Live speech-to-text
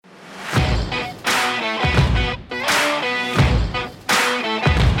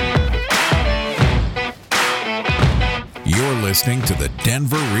listening to the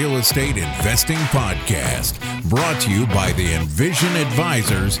Denver Real Estate Investing Podcast, brought to you by the Envision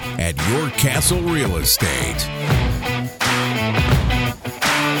Advisors at Your Castle Real Estate.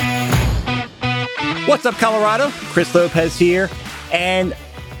 What's up, Colorado? Chris Lopez here. And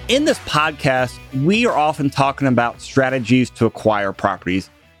in this podcast, we are often talking about strategies to acquire properties,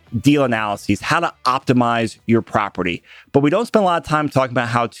 deal analyses, how to optimize your property. But we don't spend a lot of time talking about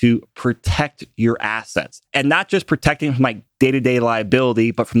how to protect your assets, and not just protecting from like day-to-day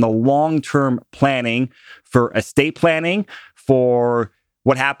liability, but from the long-term planning for estate planning, for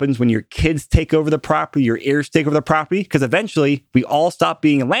what happens when your kids take over the property, your heirs take over the property, because eventually we all stop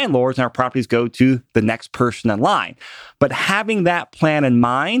being landlords and our properties go to the next person in line. But having that plan in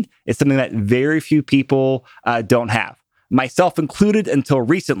mind is something that very few people don't have, myself included until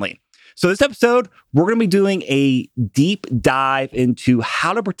recently. So this episode, we're going to be doing a deep dive into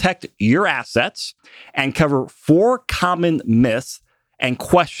how to protect your assets and cover 4 common myths and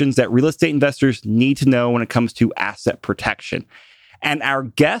questions that real estate investors need to know when it comes to asset protection. And our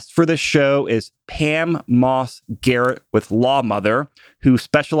guest for this show is Pam Moss Garrett with LawMother, who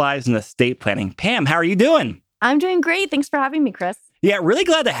specializes in estate planning. Pam, how are you doing? I'm doing great. Thanks for having me, Chris. Yeah, really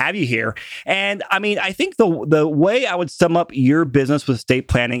glad to have you here. And I mean, I think the way I would sum up your business with estate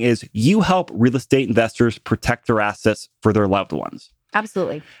planning is you help real estate investors protect their assets for their loved ones.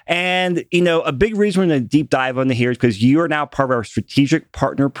 Absolutely. And, you know, a big reason we're going to deep dive into here is because you are now part of our Strategic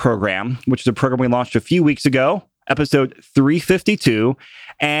Partner Program, which is a program we launched a few weeks ago, episode 352.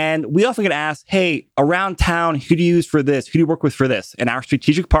 And we often get asked, hey, around town, who do you use for this? Who do you work with for this? And our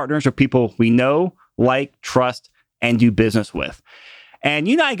strategic partners are people we know, like, trust, and do business with. And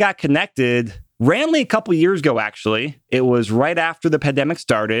you and I got connected randomly a couple years ago, actually. It was right after the pandemic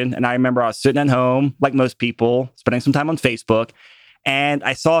started. And I remember I was sitting at home, like most people, spending some time on Facebook. And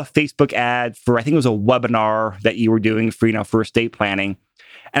I saw a Facebook ad for, I think it was a webinar that you were doing for, for estate planning.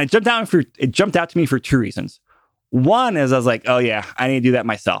 And it jumped out to me for 2 reasons. One is I was like, oh yeah, I need to do that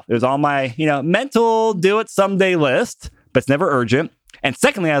myself. It was on my, mental do it someday list, but it's never urgent. And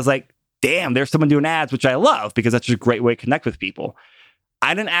secondly, I was like, damn, there's someone doing ads, which I love because that's just a great way to connect with people.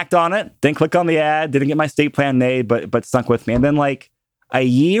 I didn't act on it, didn't click on the ad, didn't get my estate plan made, but stunk with me. And then like a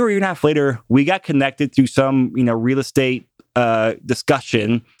year and a half later, we got connected through some, real estate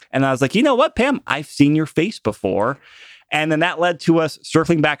discussion. And I was like, you know what, Pam, I've seen your face before. And then that led to us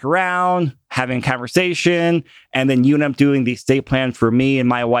circling back around, having a conversation. And then you ended up doing the estate plan for me and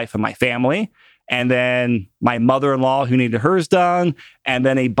my wife and my family. And then my mother-in-law who needed hers done. And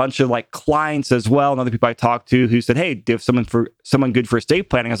then a bunch of like clients as well and other people I talked to who said, hey, do you have someone good for estate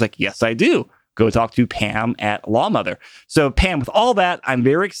planning? I was like, yes, I do. Go talk to Pam at LawMother. So Pam, with all that, I'm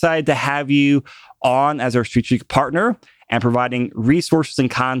very excited to have you on as our strategic partner and providing resources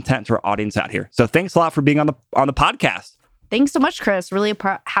and content to our audience out here. So thanks a lot for being on the podcast. Thanks so much, Chris. Really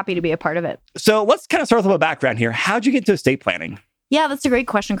happy to be a part of it. So let's kind of start with a little background here. How'd you get into estate planning? Yeah, that's a great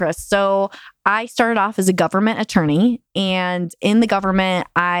question, Chris. So I started off as a government attorney, and in the government,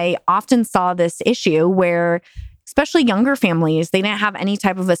 I often saw this issue where especially younger families, they didn't have any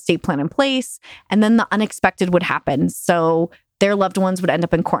type of estate plan in place, and then the unexpected would happen. So their loved ones would end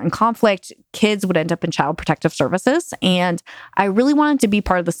up in court and conflict. Kids would end up in child protective services. And I really wanted to be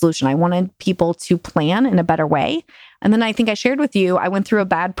part of the solution. I wanted people to plan in a better way. And then I think I shared with you, I went through a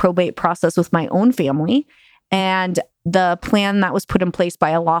bad probate process with my own family. And the plan that was put in place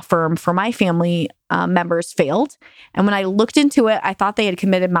by a law firm for my family members failed. And when I looked into it, I thought they had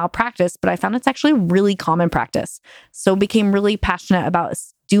committed malpractice, but I found it's actually really common practice. So became really passionate about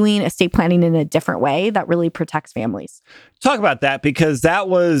doing estate planning in a different way that really protects families. Talk about that, because that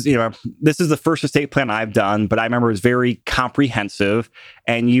was, this is the first estate plan I've done, but I remember it was very comprehensive.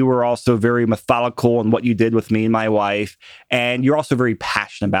 And you were also very methodical in what you did with me and my wife. And you're also very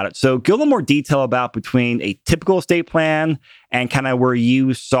passionate about it. So give a little more detail about between a typical estate plan and kind of where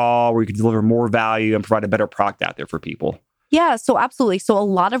you saw where you could deliver more value and provide a better product out there for people. Yeah, so absolutely. So a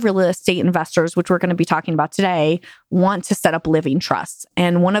lot of real estate investors, which we're going to be talking about today, want to set up living trusts.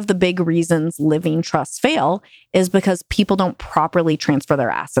 And one of the big reasons living trusts fail is because people don't properly transfer their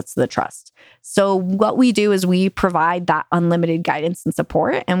assets to the trust. So what we do is we provide that unlimited guidance and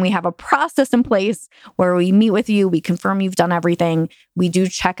support. And we have a process in place where we meet with you, we confirm you've done everything. We do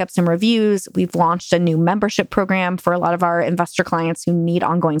checkups and reviews. We've launched a new membership program for a lot of our investor clients who need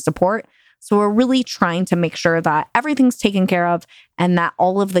ongoing support. So we're really trying to make sure that everything's taken care of and that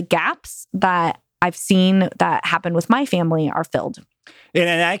all of the gaps that I've seen that happen with my family are filled.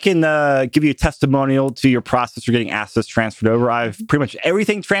 And I can give you a testimonial to your process for getting assets transferred over. I've pretty much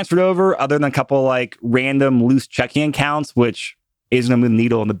everything transferred over other than a couple like random loose checking accounts, which isn't a move the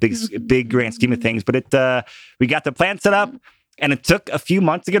needle in the big grand scheme of things. But we got the plan set up. And it took a few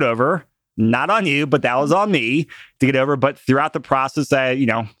months to get over. Not on you, but that was on me to get over. But throughout the process,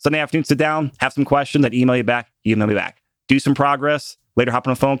 Sunday afternoon, sit down, have some questions, I'd email you back, do some progress, later hop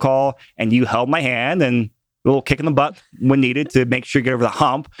on a phone call, and you held my hand and a little kick in the butt when needed to make sure you get over the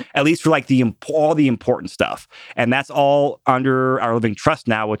hump, at least for like all the important stuff. And that's all under our Living Trust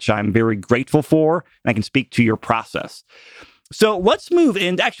now, which I'm very grateful for. And I can speak to your process. So let's move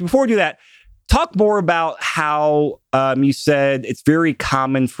in. Actually, before we do that, talk more about how you said it's very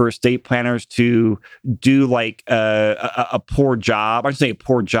common for estate planners to do like a poor job. I shouldn't say a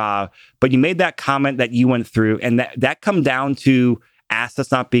poor job, but you made that comment that you went through, and that come down to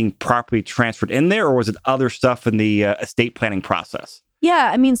assets not being properly transferred in there, or was it other stuff in the estate planning process?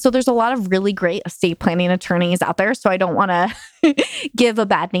 Yeah, I mean, so there's a lot of really great estate planning attorneys out there, so I don't want to give a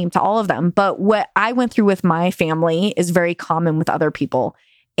bad name to all of them. But what I went through with my family is very common with other people.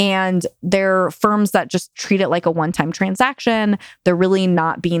 And they're firms that just treat it like a one-time transaction. They're really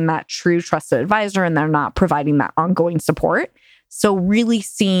not being that true trusted advisor, and they're not providing that ongoing support. So really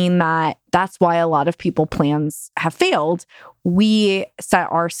seeing that's why a lot of people plans have failed. We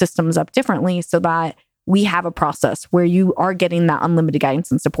set our systems up differently so that we have a process where you are getting that unlimited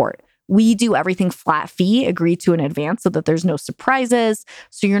guidance and support. We do everything flat fee, agreed to in advance so that there's no surprises.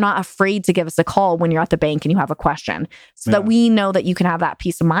 So you're not afraid to give us a call when you're at the bank and you have a question, so that we know that you can have that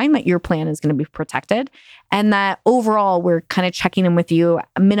peace of mind that your plan is going to be protected. And that overall, we're kind of checking in with you.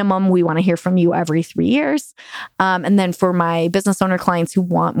 A minimum, we want to hear from you every 3 years. And then for my business owner clients who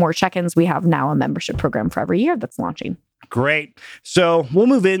want more check-ins, we have now a membership program for every year that's launching. Great. So we'll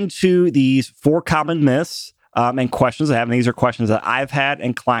move into these 4 common myths and questions I have. And these are questions that I've had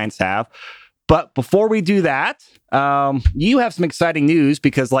and clients have. But before we do that, you have some exciting news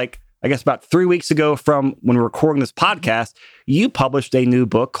because I guess about 3 weeks ago from when we're recording this podcast, you published a new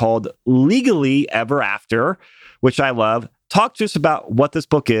book called Legally Ever After, which I love. Talk to us about what this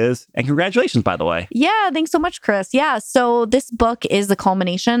book is. And congratulations, by the way. Yeah, thanks so much, Chris. Yeah, so this book is the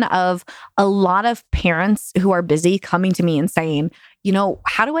culmination of a lot of parents who are busy coming to me and saying,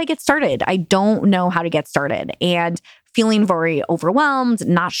 how do I get started? I don't know how to get started. And feeling very overwhelmed,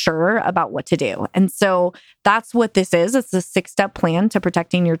 not sure about what to do. And so that's what this is. It's a 6-step plan to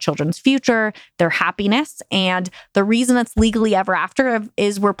protecting your children's future, their happiness. And the reason it's Legally Ever After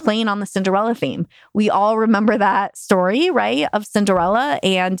is we're playing on the Cinderella theme. We all remember that story, right, of Cinderella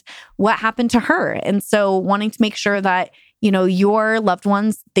and what happened to her. And so wanting to make sure that your loved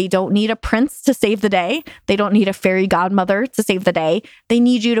ones, they don't need a prince to save the day. They don't need a fairy godmother to save the day. They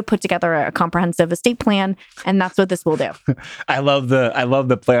need you to put together a comprehensive estate plan. And that's what this will do. I love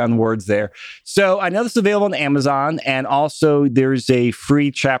the play on words there. So I know this is available on Amazon, and also there's a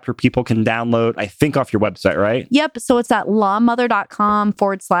free chapter people can download, I think, off your website, right? Yep. So it's at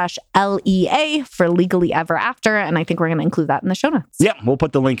lawmother.com/LEA for Legally Ever After. And I think we're going to include that in the show notes. Yeah, we'll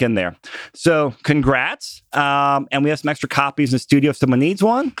put the link in there. So congrats. And we have some extra copies in the studio. If someone needs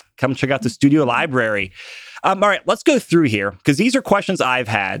one, come check out the studio library. All right, let's go through here because these are questions I've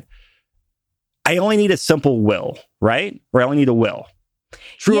had. I only need a simple will, right? Or I only need a will.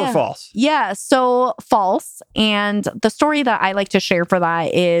 True or false? Yeah, so false. And the story that I like to share for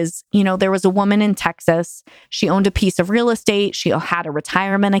that is, there was a woman in Texas. She owned a piece of real estate. She had a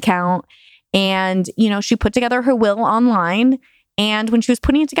retirement account. And, she put together her will online. And when she was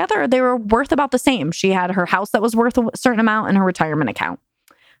putting it together, they were worth about the same. She had her house that was worth a certain amount and her retirement account.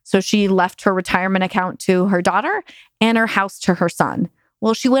 So she left her retirement account to her daughter and her house to her son.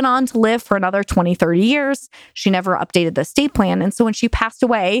 Well, she went on to live for another 20, 30 years. She never updated the estate plan. And so when she passed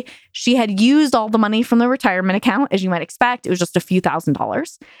away, she had used all the money from the retirement account. As you might expect, it was just a few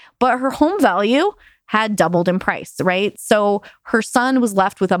 $1,000s. But her home value had doubled in price, right? So her son was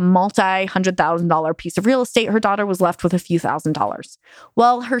left with a multi-$100,000 piece of real estate. Her daughter was left with a few $1,000s.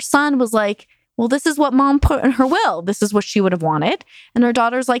 Well, her son was like, well, this is what mom put in her will. This is what she would have wanted. And her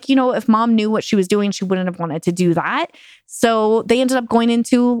daughter's like, if mom knew what she was doing, she wouldn't have wanted to do that. So they ended up going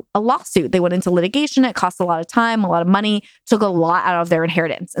into a lawsuit. They went into litigation. It cost a lot of time, a lot of money, took a lot out of their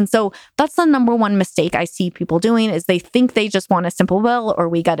inheritance. And so that's the number one mistake I see people doing is they think they just want a simple will, or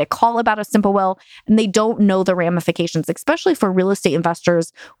we got a call about a simple will, and they don't know the ramifications, especially for real estate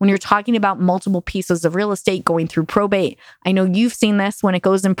investors. When you're talking about multiple pieces of real estate going through probate, I know you've seen this. When it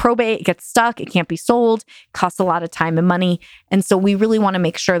goes in probate, it gets stuck. It can't be sold, costs a lot of time and money. And so we really want to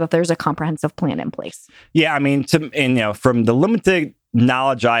make sure that there's a comprehensive plan in place. Yeah, I mean, from the limited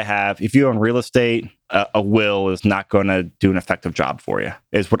knowledge I have, if you own real estate, a will is not going to do an effective job for you,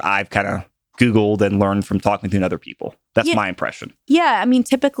 is what I've kind of Googled and learned from talking to other people. That's my impression. Yeah, I mean,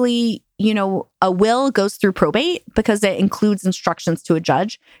 typically, a will goes through probate because it includes instructions to a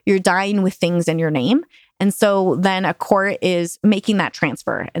judge. You're dying with things in your name. And so then a court is making that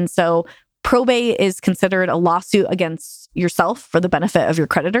transfer. And so probate is considered a lawsuit against yourself for the benefit of your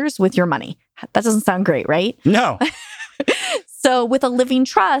creditors with your money. That doesn't sound great, right? No. So with a living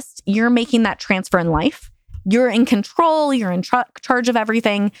trust, you're making that transfer in life. You're in control, you're in charge of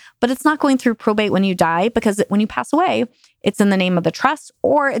everything, but it's not going through probate when you die, because when you pass away, it's in the name of the trust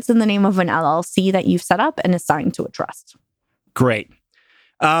or it's in the name of an LLC that you've set up and assigned to a trust. Great.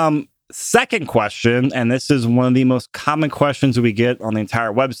 Second question, and this is one of the most common questions we get on the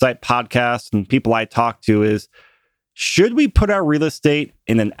entire website, podcast, and people I talk to is, should we put our real estate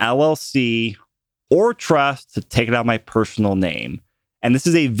in an LLC or trust to take it out of my personal name? And this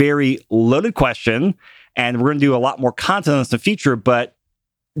is a very loaded question, and we're going to do a lot more content on this in the future, but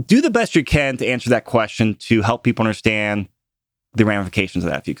do the best you can to answer that question to help people understand the ramifications of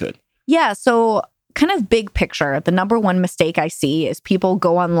that, if you could. Yeah, so kind of big picture, the number one mistake I see is people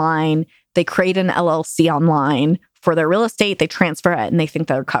go online, they create an LLC online for their real estate, they transfer it, and they think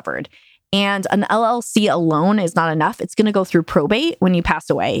they're covered. And an LLC alone is not enough. It's going to go through probate when you pass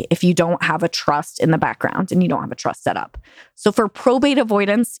away if you don't have a trust in the background and you don't have a trust set up. So for probate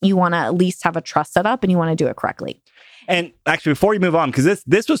avoidance, you want to at least have a trust set up and you want to do it correctly. And actually, before you move on, because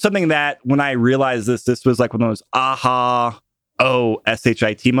this was something that when I realized this was like one of those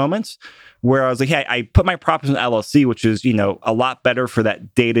SHIT moments where I was like, hey, I put my properties in LLC, which is, a lot better for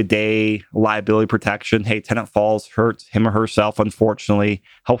that day-to-day liability protection. Hey, tenant falls, hurts him or herself, unfortunately,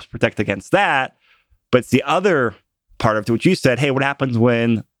 helps protect against that. But it's the other part of it, which you said, hey, what happens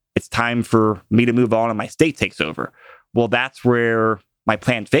when it's time for me to move on and my state takes over? Well, that's where my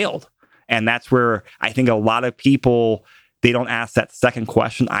plan failed. And that's where I think a lot of people, they don't ask that second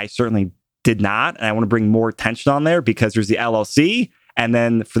question. I certainly did not. And I want to bring more attention on there because there's the LLC. And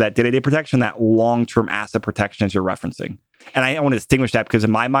then for that day-to-day protection, that long-term asset protection as you're referencing. And I want to distinguish that because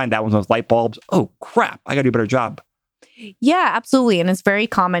in my mind, that was those light bulbs. Oh, crap. I got to do a better job. Yeah, absolutely. And it's very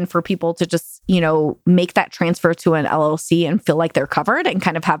common for people to just, make that transfer to an LLC and feel like they're covered and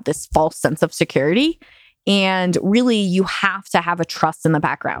kind of have this false sense of security. And really, you have to have a trust in the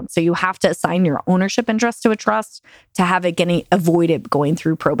background. So you have to assign your ownership interest to a trust to have it avoid it going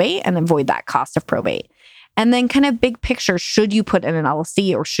through probate and avoid that cost of probate. And then kind of big picture, should you put in an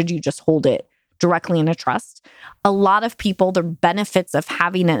LLC or should you just hold it directly in a trust? A lot of people, the benefits of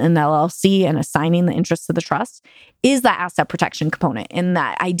having it in an LLC and assigning the interest to the trust is that asset protection component and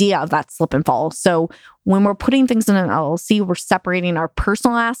that idea of that slip and fall. So when we're putting things in an LLC, we're separating our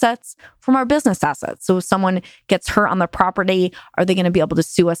personal assets from our business assets. So if someone gets hurt on the property, are they going to be able to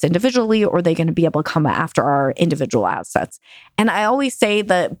sue us individually or are they going to be able to come after our individual assets? And I always say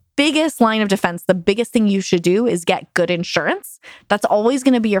the biggest line of defense, the biggest thing you should do is get good insurance. That's always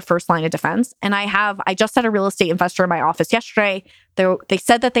going to be your first line of defense. And I just had a real estate investor in my office yesterday. They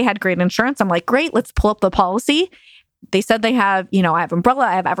said that they had great insurance. I'm like, great, let's pull up the policy. They said they have, I have umbrella,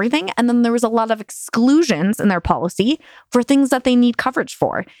 I have everything. And then there was a lot of exclusions in their policy for things that they need coverage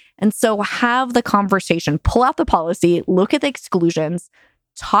for. And so have the conversation, pull out the policy, look at the exclusions,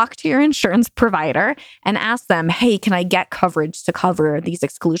 talk to your insurance provider and ask them, hey, can I get coverage to cover these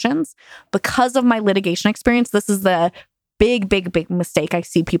exclusions? Because of my litigation experience, this is the big mistake I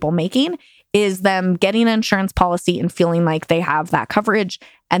see people making is them getting an insurance policy and feeling like they have that coverage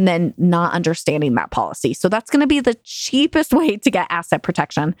and then not understanding that policy. So that's going to be the cheapest way to get asset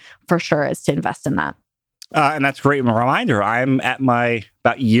protection for sure is to invest in that. And that's a great reminder. I'm at my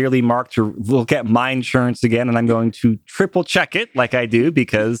about yearly mark to look at my insurance again, and I'm going to triple check it like I do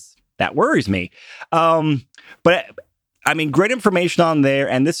because that worries me. But I mean, great information on there.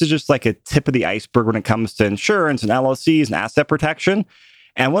 And this is just like a tip of the iceberg when it comes to insurance and LLCs and asset protection.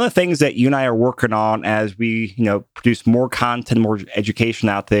 And one of the things that you and I are working on as we, produce more content, more education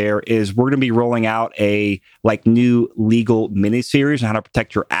out there is we're going to be rolling out a new legal mini-series on how to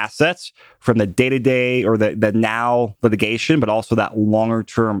protect your assets from the day-to-day or the now litigation, but also that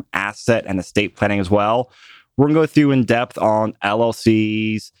longer-term asset and estate planning as well. We're going to go through in depth on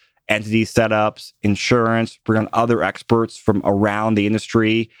LLCs, entity setups, insurance, bring on other experts from around the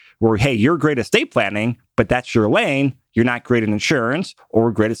industry where, hey, you're great at estate planning, but that's your lane. You're not great at insurance or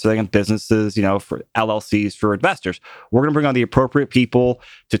we're great at setting up businesses, for LLCs for investors. We're going to bring on the appropriate people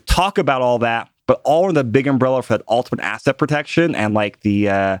to talk about all that, but all in the big umbrella for that ultimate asset protection and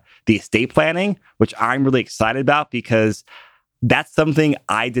the estate planning, which I'm really excited about because that's something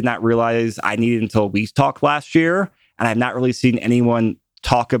I did not realize I needed until we talked last year. And I've not really seen anyone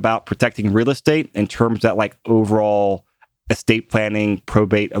talk about protecting real estate in terms of that overall estate planning,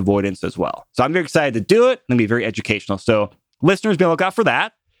 probate avoidance as well. So I'm very excited to do it. It's going to be very educational. So listeners, be on the lookout for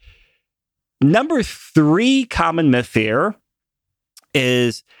that. Number 3 common myth here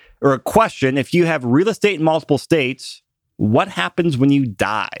is or a question. If you have real estate in multiple states, what happens when you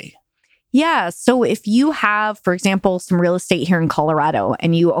die? Yeah. So if you have, for example, some real estate here in Colorado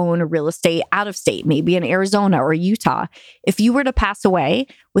and you own real estate out of state, maybe in Arizona or Utah, if you were to pass away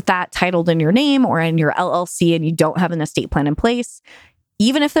with that titled in your name or in your LLC and you don't have an estate plan in place,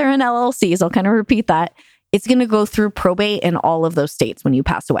 even if they're in LLCs, I'll kind of repeat that, it's going to go through probate in all of those states when you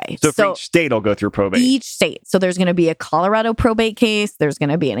pass away. So for each state, will go through probate. Each state. So there's going to be a Colorado probate case. There's going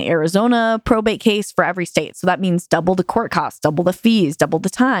to be an Arizona probate case for every state. So that means double the court costs, double the fees, double the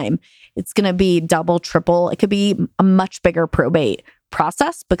time. It's going to be double, triple. It could be a much bigger probate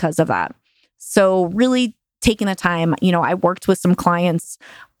process because of that. So really taking the time, I worked with some clients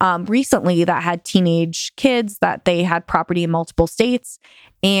recently that had teenage kids that they had property in multiple states.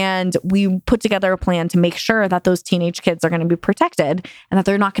 And we put together a plan to make sure that those teenage kids are going to be protected and that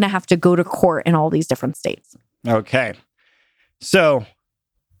they're not going to have to go to court in all these different states. Okay. So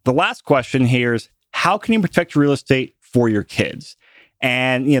the last question here is, how can you protect real estate for your kids?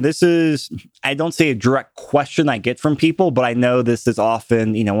 And, this is, I don't say a direct question I get from people, but I know this is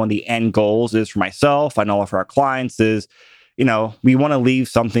often, one of the end goals is for myself. I know for our clients is, we want to leave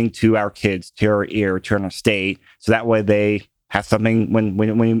something to our kids, to our heir, to our estate. So that way they have something when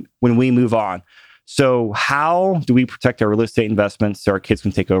we move on. So how do we protect our real estate investments so our kids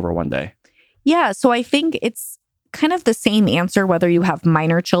can take over one day? Yeah. So I think it's kind of the same answer, whether you have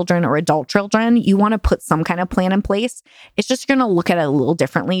minor children or adult children. You want to put some kind of plan in place. It's just you're going to look at it a little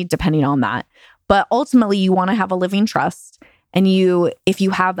differently depending on that. But ultimately, you want to have a living trust. And if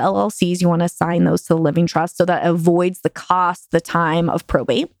you have LLCs, you want to assign those to the living trust so that avoids the cost, the time of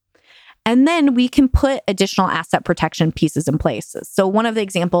probate. And then we can put additional asset protection pieces in place. So one of the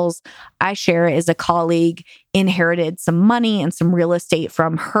examples I share is a colleague inherited some money and some real estate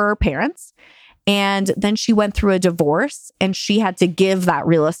from her parents. And then she went through a divorce and she had to give that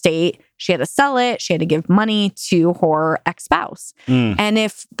real estate. She had to sell it. She had to give money to her ex-spouse. And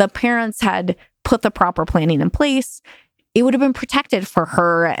if the parents had put the proper planning in place, it would have been protected for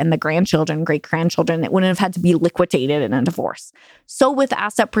her and the grandchildren, great-grandchildren. It wouldn't have had to be liquidated in a divorce. So with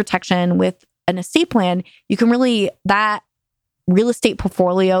asset protection, with an estate plan, you can that real estate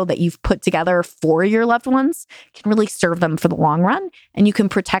portfolio that you've put together for your loved ones can really serve them for the long run. And you can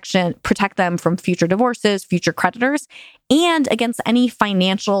protect them from future divorces, future creditors, and against any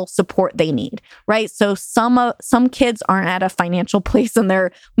financial support they need, right? So some kids aren't at a financial place in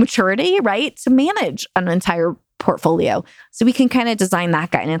their maturity, right, to manage an entire portfolio. So we can kind of design that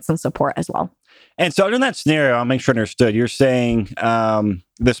guidance and support as well. And so in that scenario, I'll make sure I understood. You're saying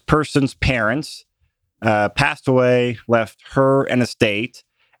this person's parents passed away, left her an estate,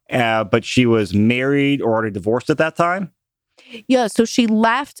 but she was married or already divorced at that time? Yeah, so she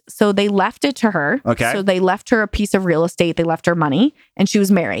left. So they left it to her. Okay. So they left her a piece of real estate. They left her money and she was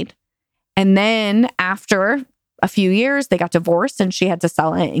married. And then after a few years, they got divorced and she had to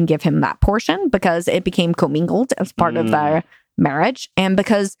sell it and give him that portion because it became commingled as part of their marriage and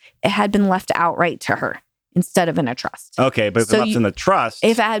because it had been left outright to her instead of in a trust. Okay, but if it left in the trust...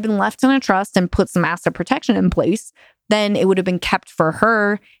 If it had been left in a trust and put some asset protection in place, then it would have been kept for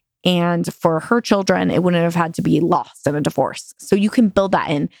her and for her children. It wouldn't have had to be lost in a divorce. So you can build that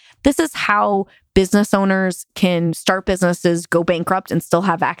in. This is how business owners can start businesses, go bankrupt, and still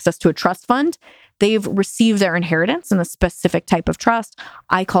have access to a trust fund. They've received their inheritance in a specific type of trust.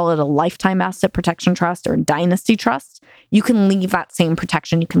 I call it a lifetime asset protection trust or dynasty trust. You can leave that same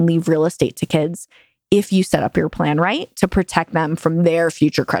protection. You can leave real estate to kids if you set up your plan right to protect them from their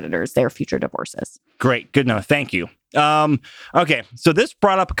future creditors, their future divorces. Great. Good enough. Thank you. Okay. So this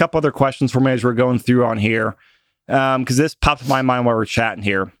brought up a couple other questions for me as we're going through on here, because this popped in my mind while we're chatting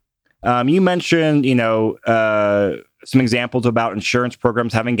here. You mentioned, some examples about insurance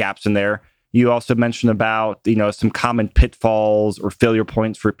programs having gaps in there. You also mentioned about, some common pitfalls or failure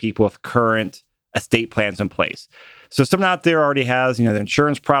points for people with current estate plans in place. So someone out there already has, the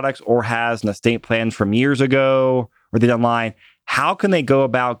insurance products or has an estate plan from years ago or they online. How can they go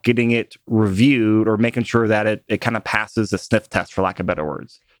about getting it reviewed or making sure that it kind of passes the sniff test, for lack of better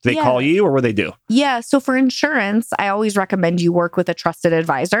words? Do they call you or what do they do? Yeah. So for insurance, I always recommend you work with a trusted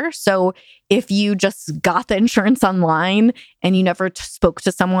advisor. So if you just got the insurance online and you never spoke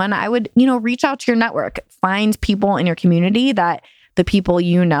to someone, I would, reach out to your network, find people in your community that the people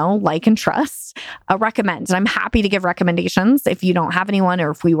like and trust, recommend. And I'm happy to give recommendations if you don't have anyone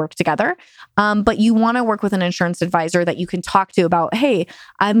or if we work together. But you want to work with an insurance advisor that you can talk to about, hey,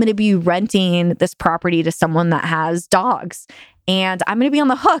 I'm going to be renting this property to someone that has dogs. And I'm going to be on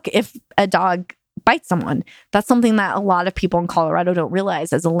the hook if a dog bite someone. That's something that a lot of people in Colorado don't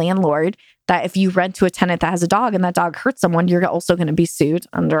realize as a landlord, that if you rent to a tenant that has a dog and that dog hurts someone, you're also going to be sued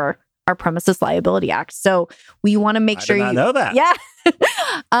under our Premises Liability Act. So we want to make sure you know that. Yeah.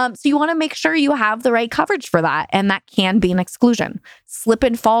 So you want to make sure you have the right coverage for that. And that can be an exclusion. Slip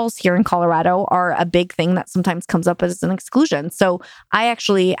and falls here in Colorado are a big thing that sometimes comes up as an exclusion. So I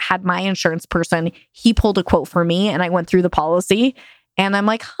actually had my insurance person, he pulled a quote for me and I went through the policy and I'm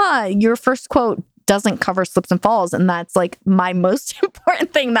like, your first quote doesn't cover slips and falls. And that's like my most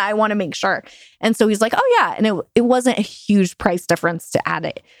important thing that I want to make sure. And so he's like, oh yeah. And it wasn't a huge price difference to add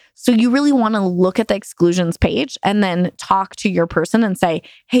it. So you really want to look at the exclusions page and then talk to your person and say,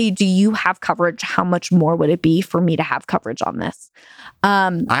 hey, do you have coverage? How much more would it be for me to have coverage on this?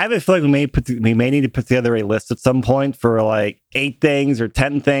 I have a feeling we may need to put together a list at some point for like 8 things or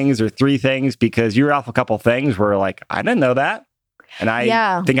 10 things or 3 things, because you're off a couple of things where like, I didn't know that. And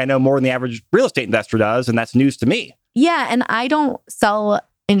I think I know more than the average real estate investor does. And that's news to me. Yeah. And I don't sell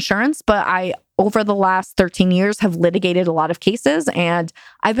insurance, but I, over the last 13 years, have litigated a lot of cases. And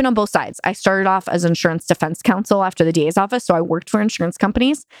I've been on both sides. I started off as insurance defense counsel after the DA's office. So I worked for insurance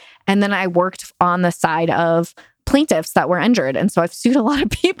companies. And then I worked on the side of plaintiffs that were injured. And so I've sued a lot of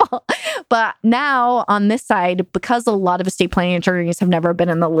people. But now on this side, because a lot of estate planning attorneys have never been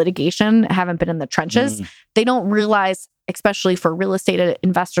in the litigation, haven't been in the trenches, they don't realize, especially for real estate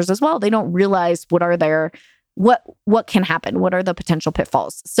investors as well, they don't realize what can happen, what are the potential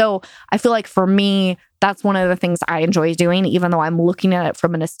pitfalls. So I feel like for me, that's one of the things I enjoy doing, even though I'm looking at it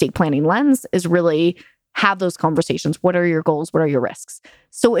from an estate planning lens, is really have those conversations. What are your goals? What are your risks?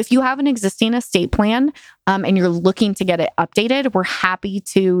 So if you have an existing estate plan and you're looking to get it updated, we're happy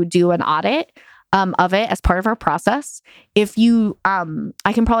to do an audit of it as part of our process. If you,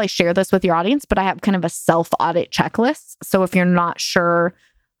 I can probably share this with your audience, but I have kind of a self-audit checklist. So if you're not sure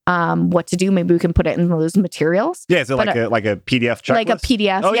what to do, maybe we can put it in those materials. Yeah, so like a PDF checklist? Like a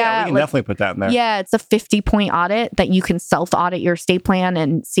PDF, oh, yeah. We can definitely put that in there. Yeah, it's a 50-point audit that you can self-audit your estate plan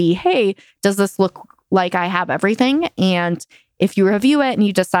and see, hey, does this look like I have everything? And if you review it and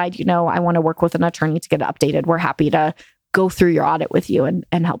you decide, I want to work with an attorney to get it updated, we're happy to go through your audit with you and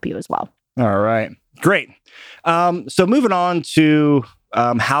help you as well. All right. Great. So moving on to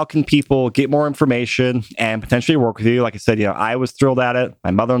how can people get more information and potentially work with you? Like I said, I was thrilled at it.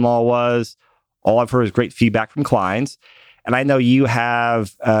 My mother-in-law was. All I've heard is great feedback from clients. And I know you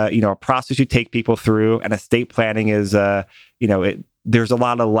have, a process you take people through, and estate planning is, there's a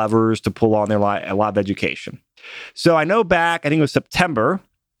lot of levers to pull on there, a lot of education. So I know back, I think it was September,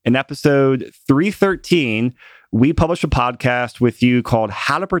 in episode 313, we published a podcast with you called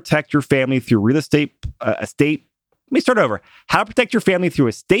How to Protect Your Family Through Real Estate, Let me start over. How to Protect Your Family Through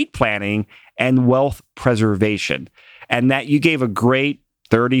Estate Planning and Wealth Preservation. And that you gave a great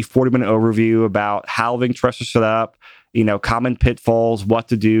 30, 40-minute overview about how living trusts are set up, common pitfalls, what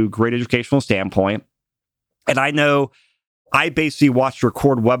to do, great educational standpoint. And I know I basically watched a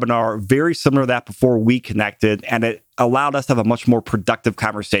record webinar very similar to that before we connected, and it allowed us to have a much more productive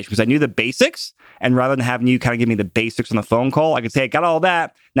conversation because I knew the basics. And rather than having you kind of give me the basics on the phone call, I could say, I got all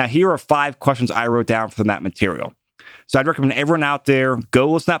that. Now, here are 5 questions I wrote down from that material. So I'd recommend everyone out there, go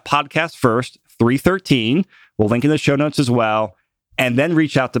listen to that podcast first, 313. We'll link in the show notes as well. And then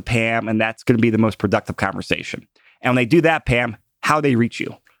reach out to Pam, and that's going to be the most productive conversation. And when they do that, Pam, how they reach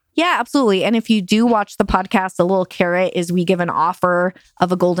you? Yeah, absolutely. And if you do watch the podcast, a little carrot is we give an offer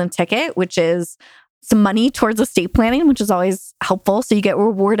of a golden ticket, which is some money towards estate planning, which is always helpful. So you get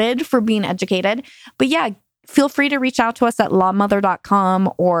rewarded for being educated. But yeah, feel free to reach out to us at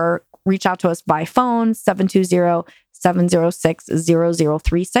lawmother.com or reach out to us by phone,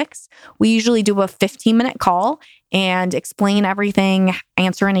 720-706-0036. We usually do a 15-minute call and explain everything,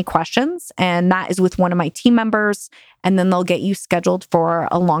 answer any questions. And that is with one of my team members. And then they'll get you scheduled for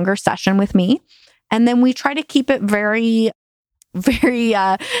a longer session with me. And then we try to keep it very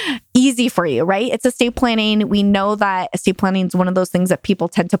easy for you, right? It's estate planning. We know that estate planning is one of those things that people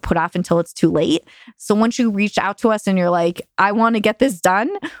tend to put off until it's too late. So once you reach out to us and you're like, I want to get this done,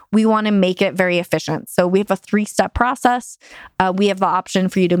 we want to make it very efficient. So we have a 3-step process. We have the option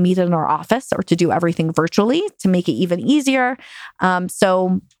for you to meet in our office or to do everything virtually to make it even easier.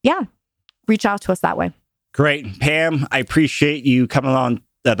 So yeah, reach out to us that way. Great. Pam, I appreciate you coming on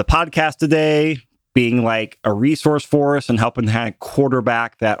the podcast today, being like a resource for us and helping to kind of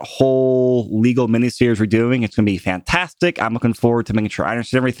quarterback that whole legal miniseries we're doing. It's going to be fantastic. I'm looking forward to making sure I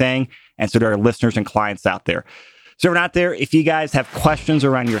understand everything. And so to our listeners and clients out there. So everyone out there, if you guys have questions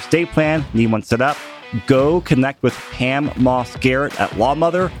around your estate plan, need one set up, go connect with Pam Moss Garrett at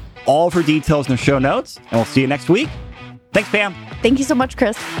LawMother. All of her details in the show notes. And we'll see you next week. Thanks, Pam. Thank you so much,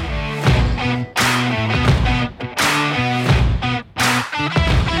 Chris.